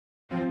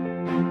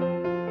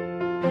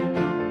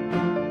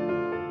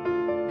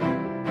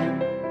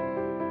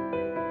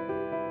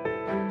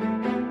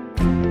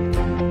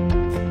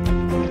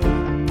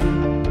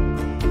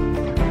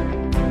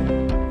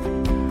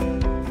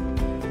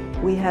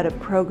had a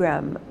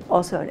program,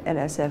 also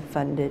NSF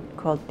funded,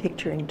 called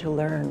Picturing to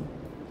Learn,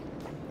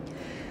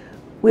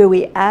 where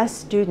we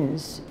asked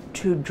students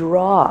to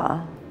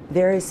draw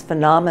various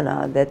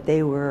phenomena that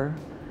they were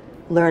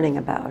learning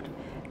about.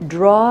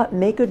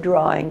 Make a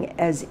drawing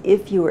as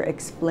if you were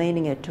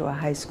explaining it to a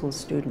high school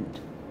student.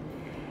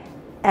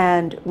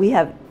 And we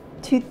have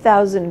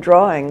 2,000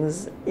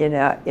 drawings in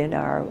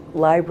our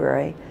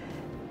library.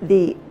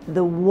 The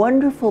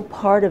wonderful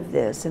part of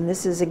this, and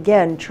this is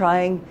again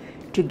trying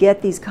to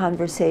get these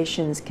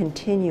conversations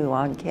continue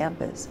on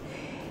campus.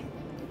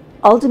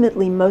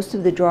 Ultimately, most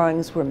of the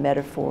drawings were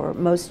metaphor.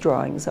 Most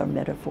drawings are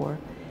metaphor.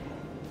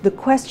 The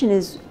question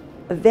is,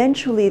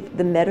 eventually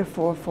the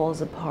metaphor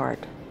falls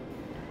apart.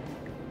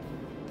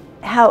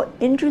 How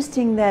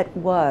interesting that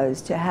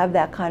was to have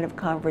that kind of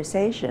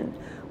conversation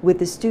with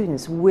the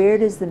students. Where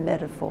does the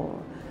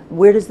metaphor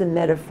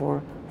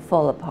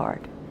fall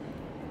apart?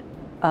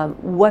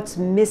 What's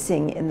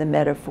missing in the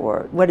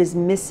metaphor? What is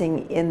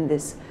missing in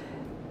this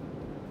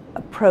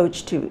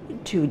approach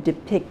to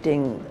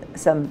depicting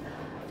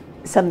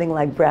something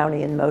like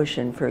Brownian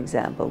motion, for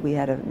example? We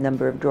had a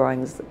number of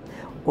drawings,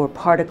 or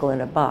particle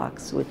in a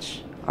box,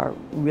 which are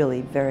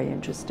really very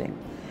interesting.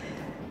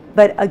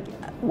 But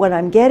what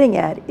I'm getting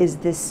at is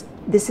this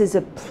is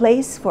a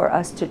place for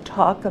us to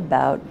talk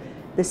about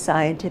the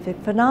scientific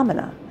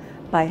phenomena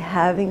by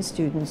having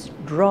students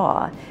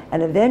draw,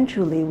 and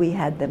eventually we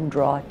had them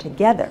draw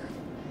together.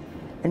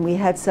 And we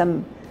had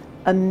some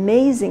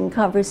amazing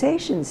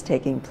conversations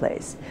taking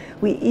place.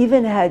 We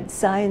even had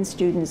science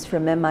students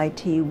from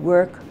MIT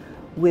work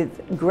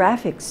with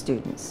graphic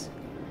students,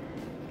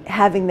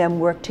 having them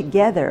work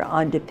together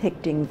on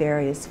depicting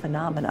various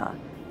phenomena.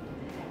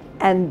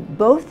 And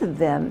both of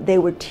them, they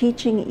were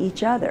teaching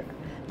each other.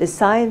 The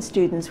science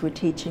students were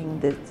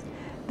teaching the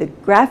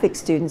graphic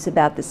students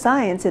about the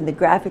science, and the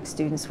graphic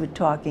students were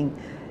talking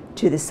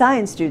to the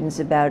science students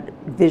about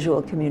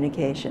visual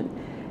communication.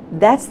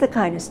 That's the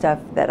kind of stuff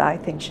that I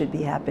think should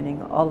be happening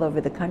all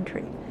over the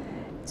country.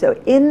 So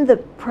in the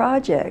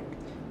project,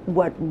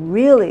 what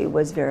really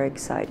was very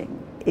exciting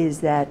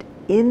is that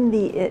in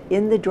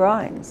the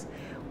drawings,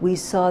 we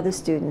saw the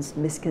students'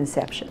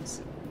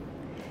 misconceptions,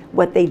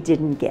 what they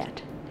didn't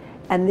get.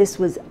 And this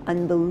was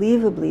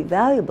unbelievably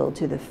valuable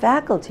to the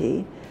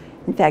faculty.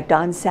 In fact,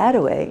 Don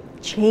Sadoway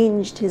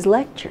changed his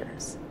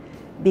lectures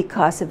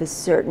because of a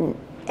certain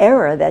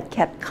error that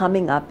kept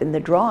coming up in the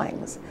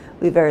drawings.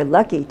 We're very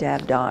lucky to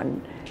have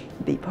Don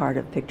be part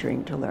of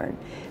Picturing to Learn.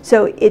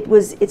 So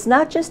it's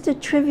not just a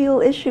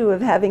trivial issue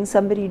of having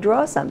somebody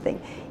draw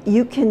something.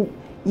 You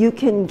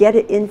can get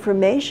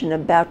information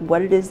about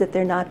what it is that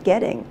they're not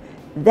getting.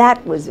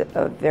 That was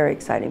a very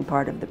exciting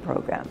part of the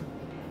program.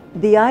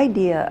 The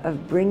idea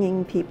of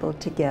bringing people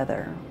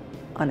together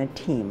on a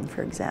team,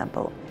 for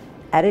example,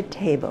 at a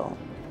table,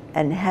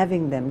 and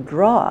having them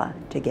draw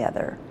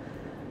together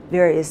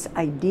various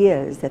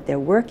ideas that they're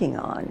working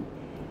on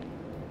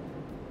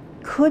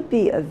could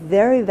be a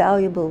very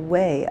valuable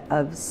way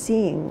of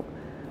seeing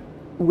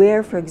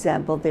where, for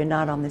example, they're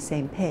not on the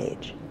same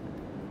page.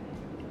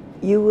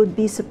 You would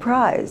be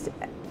surprised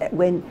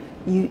when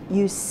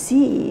you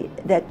see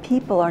that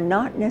people are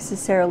not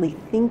necessarily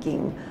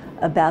thinking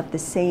about the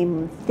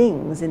same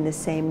things in the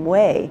same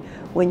way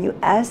when you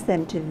ask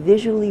them to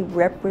visually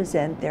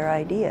represent their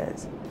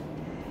ideas.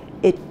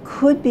 It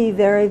could be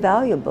very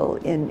valuable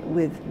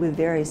with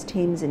various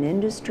teams in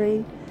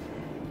industry,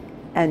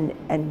 and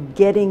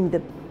getting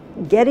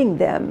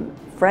them,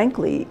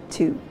 frankly,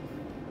 to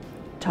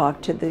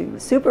talk to the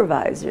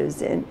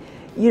supervisors. And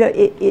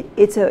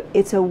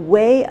it's a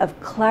way of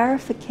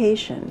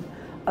clarification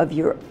of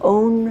your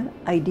own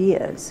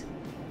ideas,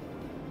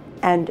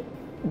 and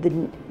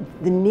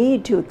the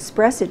need to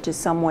express it to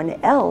someone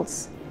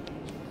else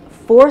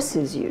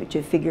forces you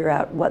to figure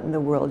out what in the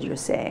world you're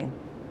saying.